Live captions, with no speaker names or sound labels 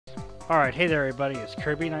Alright, hey there everybody, it's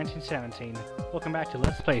Kirby1917. Welcome back to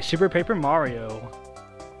Let's Play Super Paper Mario.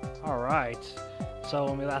 Alright, so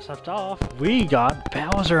when we last left off, we got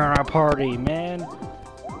Bowser in our party, man.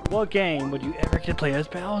 What game would you ever get to play as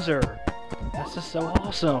Bowser? That's just so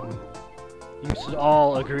awesome. You should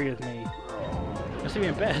all agree with me. What's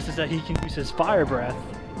even best is that he can use his fire breath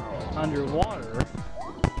underwater.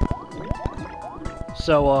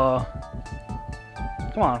 So,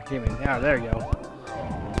 come on, give me, yeah, there you go.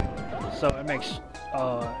 So it makes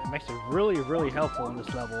it really helpful in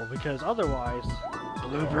this level, because otherwise,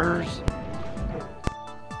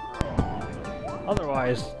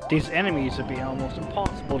 these enemies would be almost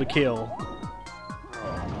impossible to kill.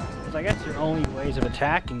 Because I guess your only ways of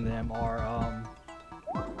attacking them are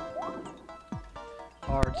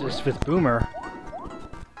just with Boomer.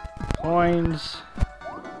 Coins.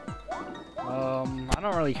 I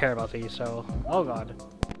don't really care about these, so oh god.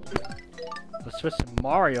 Let's switch to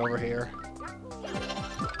Mario over here.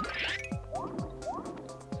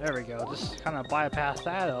 There we go. Just kind of bypass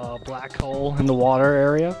that black hole in the water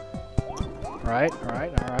area. Alright.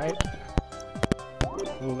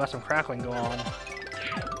 Ooh, got some crackling going on.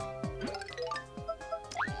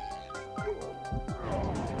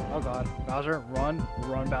 Oh god. Bowser, run.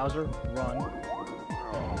 Run, Bowser. Run.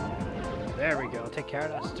 There we go. Take care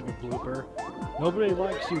of that stupid blooper. Nobody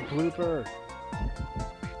likes you, blooper.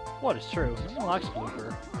 What is true? No one likes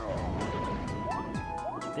Blooper.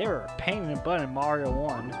 They were a pain in the butt in Mario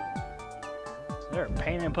 1. They're a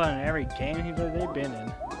pain in the butt in every game they've been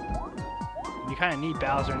in. You kind of need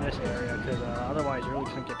Bowser in this area, because otherwise you really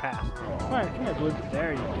couldn't get past. Alright, come here, Blooper.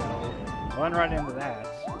 There you go. Run right into that.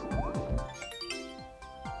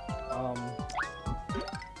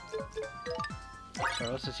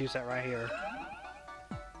 So let's just use that right here.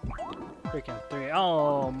 Freaking 3.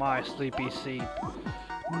 Oh, my sleepy seep.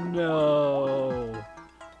 No.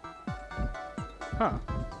 Huh.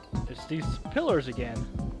 It's these pillars again.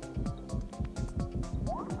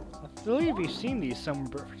 I believe we've seen these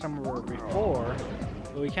somewhere before,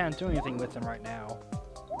 but we can't do anything with them right now.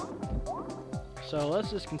 So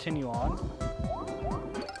let's just continue on.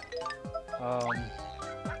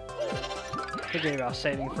 Thinking about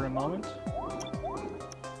saving for a moment.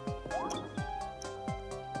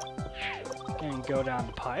 And go down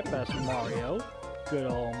the pipe as Mario. Good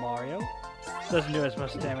old Mario. Doesn't do as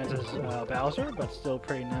much damage as Bowser, but still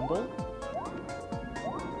pretty nimble.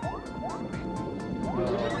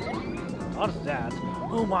 What is that?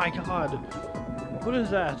 Oh my god! What is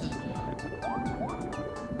that?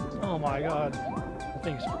 Oh my god. That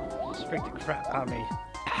thing's freaked the crap out of me.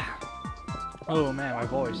 Oh man, my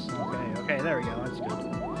voice. Okay, there we go. That's good.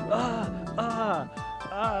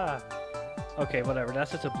 Okay, whatever.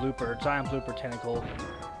 That's just a blooper. Giant blooper tentacle.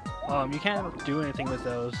 You can't do anything with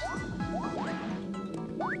those.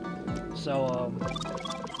 So,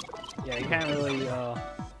 yeah, you can't really,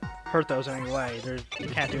 hurt those anyway. You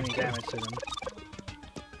can't do any damage to them.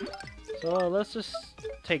 So, let's just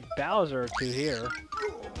take Bowser to here.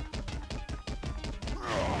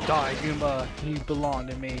 Die, Goomba! You belong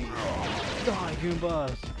to me! Die,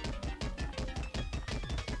 Goombas!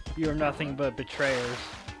 You're nothing but betrayers.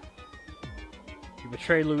 You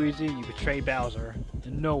betray Luigi, you betray Bowser,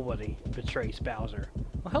 and nobody betrays Bowser.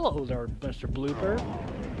 Well, hello there, Mr. Blooper.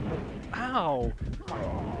 Ow!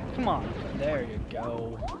 Come on, there you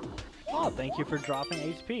go. Oh, thank you for dropping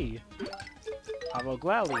HP. I will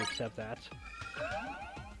gladly accept that.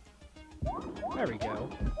 There we go.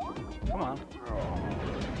 Come on.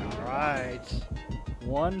 Alright.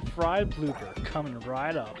 One fried blooper coming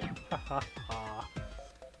right up. Ha ha ha.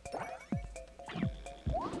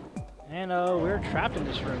 And we're trapped in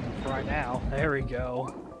this room for right now. There we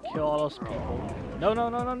go. Kill all those people. No.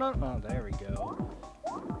 Oh, there we go.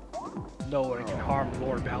 No one can harm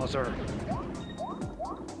Lord Bowser.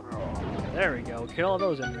 There we go. Kill all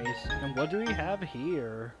those enemies. And what do we have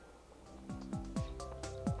here?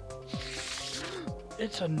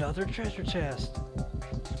 It's another treasure chest.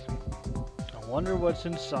 I wonder what's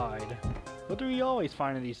inside. What do we always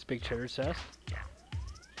find in these big treasure chests?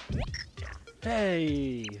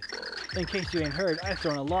 Hey! In case you ain't heard, I've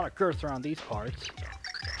thrown a lot of girth around these parts.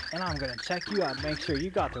 And I'm gonna check you out and make sure you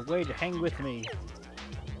got the way to hang with me.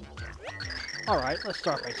 Alright, let's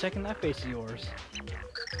start by checking that face of yours.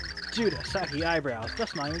 Dude, saggy eyebrows.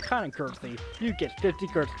 That's not even kind of girthy. You get 50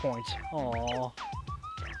 girth points. Aww.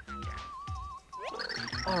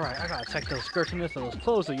 Alright, I gotta check those girthiness of those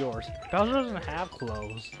clothes of yours. Bowser doesn't have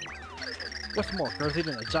clothes. What's more girthy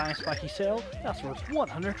than a giant spiky sail? That's worth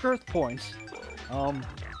 100 girth points.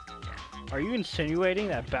 Are you insinuating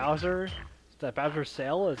that Bowser's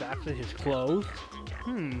sail is actually his clothes?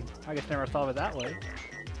 I guess never thought of it that way.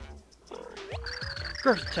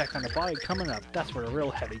 Girth attack on the body coming up. That's where the real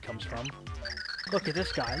heavy comes from. Look at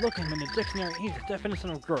this guy. Look at him in the dictionary. He's the definition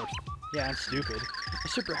of girth. Yeah, I'm stupid. A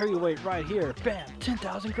super heavyweight right here. Bam!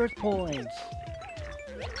 10,000 girth points!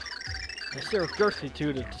 The sheer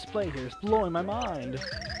girthitude of display here is blowing my mind.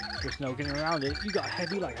 There's no getting around it. You got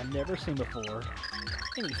heavy like I've never seen before.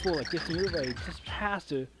 Any fool that gets in your way you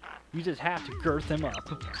just have to girth them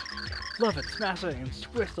up. Love it, smash it, and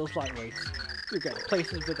twist those lightweights. You got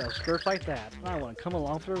places with those girths like that, and I want to come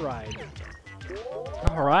along for the ride.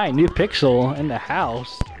 Alright, new pixel in the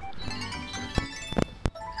house.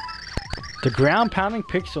 The ground-pounding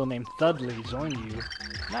pixel named Thudley joined you.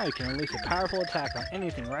 Now you can unleash a powerful attack on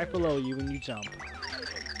anything right below you when you jump.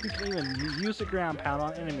 You can even use the ground pound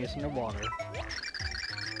on enemies in the water.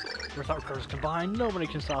 With our curves combined, nobody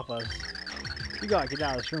can stop us. You gotta get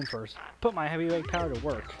out of this room first. Put my heavyweight power to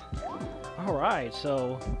work. Alright,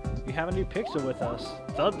 so we have a new pixel with us,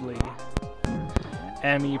 Thudley.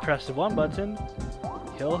 And when you press the 1 button,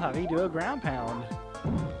 he'll have you do a ground pound.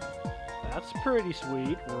 That's pretty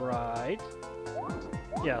sweet, right?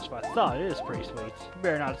 Yeah, that's what I thought. It is pretty sweet. You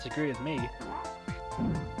better not disagree with me.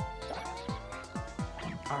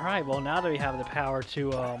 Alright, well now that we have the power to,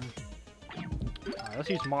 let's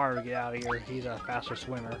use Mario to get out of here. He's a faster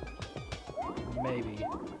swimmer. Maybe.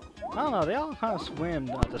 I don't know, they all kind of swim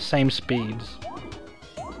at the same speeds.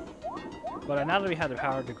 But now that we have the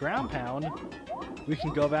power to ground pound, we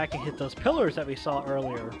can go back and hit those pillars that we saw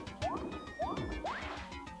earlier.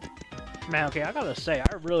 Man, okay, I gotta say,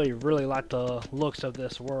 I really like the looks of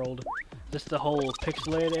this world. Just the whole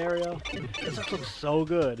pixelated area. It just looks so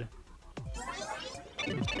good.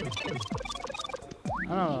 I don't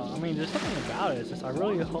know, I mean, there's something about it. It's just, I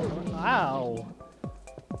really hope. Ow!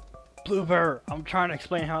 Blooper! I'm trying to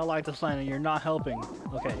explain how I like this land and you're not helping.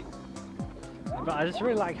 Okay. But I just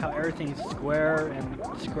really like how everything's square and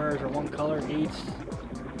squares are one color each.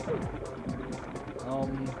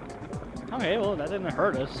 Okay, well, that didn't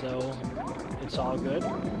hurt us, so it's all good.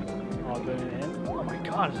 All good in the end. Oh my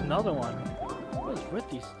god, there's another one. What is with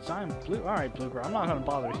these giant blue? Alright, Blooper, I'm not gonna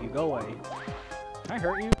bother with you. Go away. Can I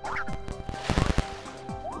hurt you?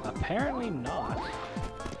 Apparently not.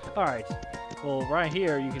 Alright. Well, right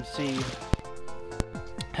here you can see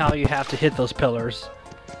how you have to hit those pillars.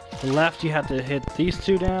 The left you have to hit these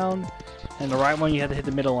two down, and the right one you have to hit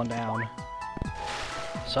the middle one down.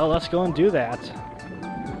 So let's go and do that.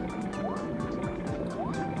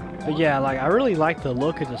 But yeah, like I really like the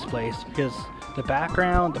look of this place because the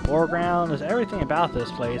background, the foreground, there's everything about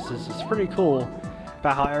this place is pretty cool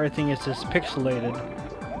about how everything is just pixelated.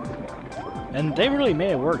 And they really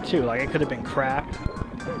made it work too. Like it could have been crap,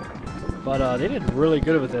 but they did really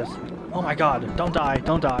good with this. Oh my god, don't die,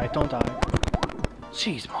 don't die, don't die.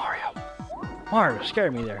 Jeez, Mario. Mario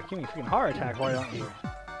scared me there. Give me a freaking heart attack, why don't you?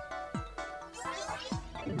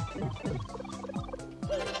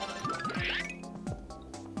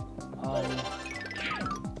 Oh,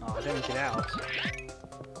 I didn't get out.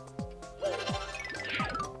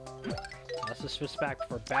 Let's just switch back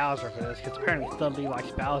for Bowser for this, because apparently Thudley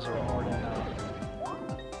likes Bowser more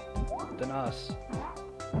than us.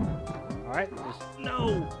 Alright, just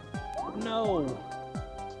no! No!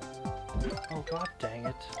 Oh god dang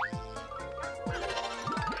it.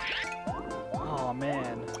 Oh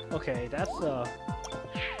man. Okay, that's a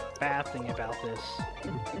bad thing about this.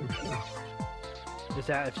 Is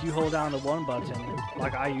that if you hold down the 1 button,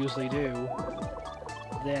 like I usually do,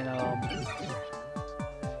 then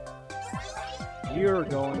you're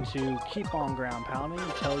going to keep on ground pounding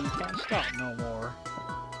until you can't stop no more.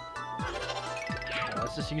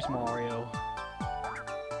 Let's just use Mario.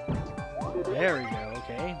 There we go,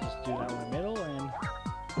 okay. Just do that one in the middle and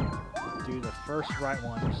do the first right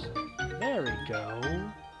ones. There we go.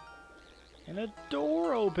 And a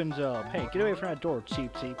door opens up. Hey, get away from that door,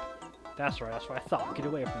 cheap. That's right, that's what I thought. Get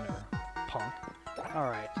away from there, punk.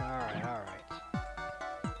 Alright.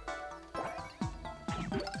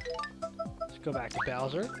 Let's go back to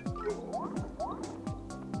Bowser.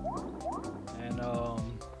 And,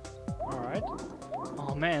 alright.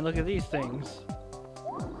 Oh man, look at these things.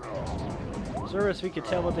 Service, we could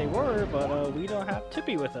tell what they were, but we don't have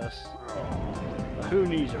Tippy with us. Who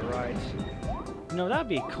needs it, right? You know, that'd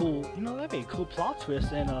be a cool plot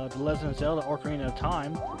twist in The Legend of Zelda Ocarina of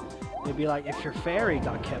Time. It'd be like if your fairy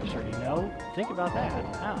got captured, you know? Think about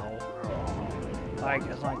that. How? Like,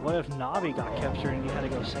 it's like, what if Navi got captured and you had to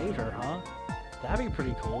go save her, huh? That'd be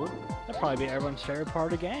pretty cool. That'd probably be everyone's favorite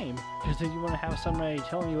part of the game. Because then you want to have somebody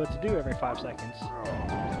telling you what to do every 5 seconds.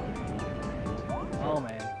 Oh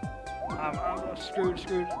man. I'm screwed.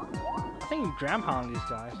 I think you ground pound these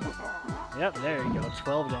guys. Yep, there you go.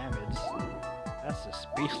 12 damage. That's just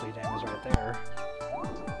beastly damage right there.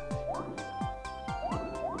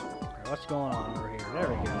 Alright, what's going on over here? There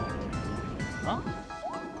we go. Huh?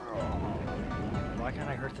 Why can't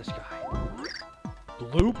I hurt this guy?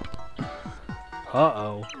 Bloop!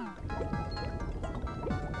 Uh-oh.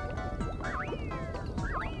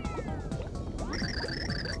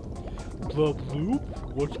 Blah bloop?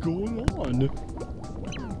 What's going on?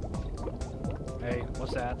 Hey,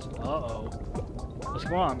 what's that? Uh-oh. What's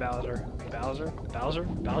going on, Bowser? Bowser? Bowser?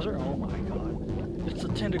 Bowser? Oh my god. It's a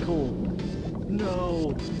tentacle!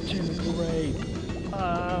 No! Tentacle rape!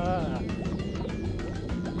 Ah!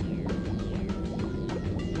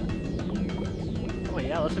 Oh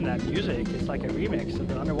yeah, listen to that music. It's like a remix of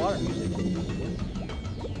the underwater music.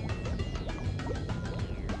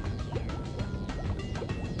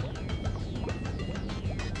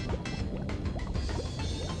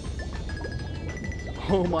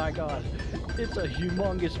 Oh my god, it's a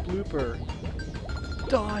humongous blooper.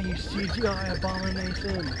 Die, you CGI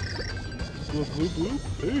abomination! Bloop bloop bloop.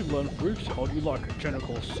 Hey, Len Freaks, how do you like a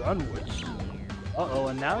tentacle sandwich? Uh-oh,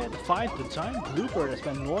 and now we have to fight the giant blooper that's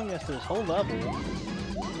been annoying us this whole level.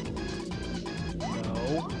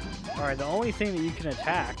 No. Alright, the only thing that you can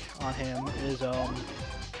attack on him is,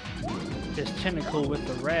 his tentacle with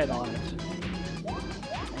the red on it.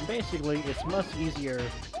 And basically, it's much easier.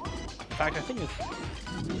 In fact, I think it's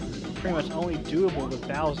pretty much only doable with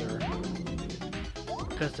Bowser.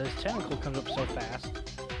 Because his tentacle comes up so fast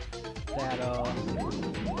that,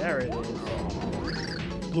 there it is.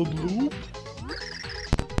 Bloop bloop.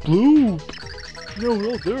 Bloop! No,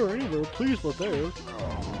 not there anywhere. Please, not there. You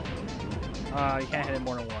can't hit it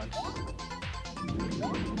more than once.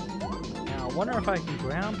 Now, I wonder if I can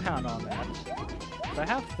ground pound on that. If I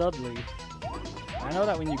have Thudley, I know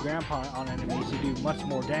that when you ground pound on enemies, you do much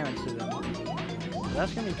more damage to them. But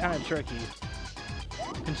that's going to be kind of tricky,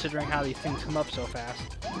 considering how these things come up so fast.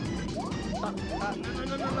 No.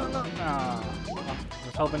 I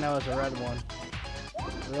was hoping that was a red one.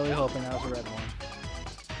 Really hoping that was a red one.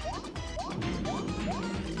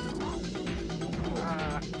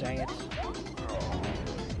 Dang it.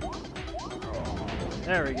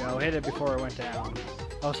 There we go, hit it before it went down.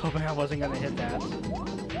 I was hoping I wasn't gonna hit that.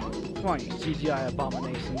 Come on, you CGI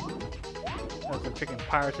abomination. That's the freaking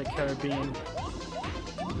Pirates of the Caribbean.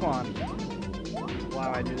 Come on. Why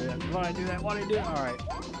do I do that? Why do I do that? Why do I do that? Alright.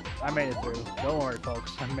 I made it through. Don't worry,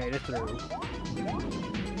 folks. I made it through.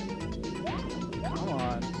 Come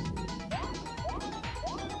on.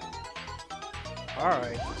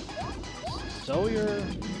 Alright. So you're...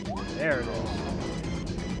 There it is.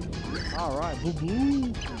 Alright, boo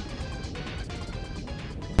boo.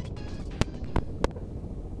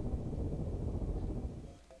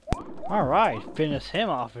 Alright, finish him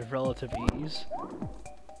off with relative ease.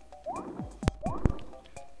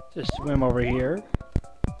 Just swim over here.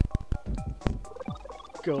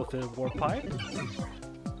 Go through the warp pipe.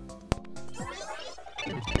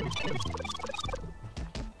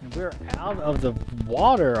 And we're out of the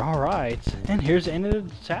water, alright. And here's the end of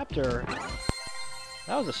the chapter.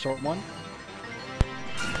 That was a short one.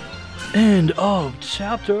 End of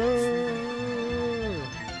chapter!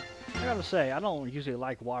 I gotta say, I don't usually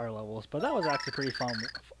like water levels, but that was actually pretty fun.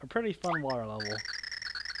 A pretty fun water level.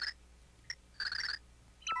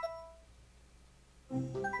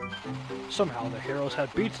 Somehow the heroes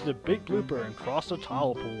had beaten the big blooper and crossed the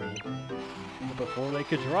tile pool. But before they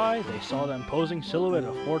could dry, they saw the imposing silhouette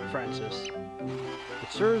of Fort Francis.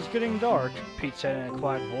 "It sure is getting dark," Pete said in a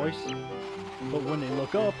quiet voice. But when they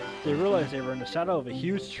look up, they realize they were in the shadow of a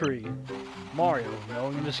huge tree. Mario,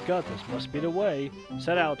 knowing in his gut this must be the way,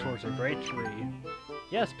 set out towards the great tree.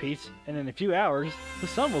 "Yes, Pete, and in a few hours, the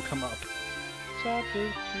sun will come up."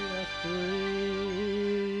 Chapter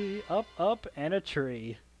 3. Up, up, and a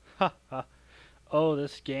tree. Ha ha. Oh,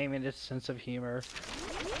 this game and its sense of humor.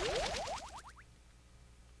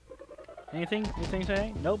 Anything to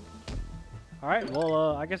say? Nope. Alright,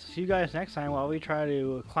 well, I guess I'll see you guys next time while we try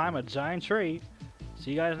to climb a giant tree.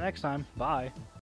 See you guys next time. Bye.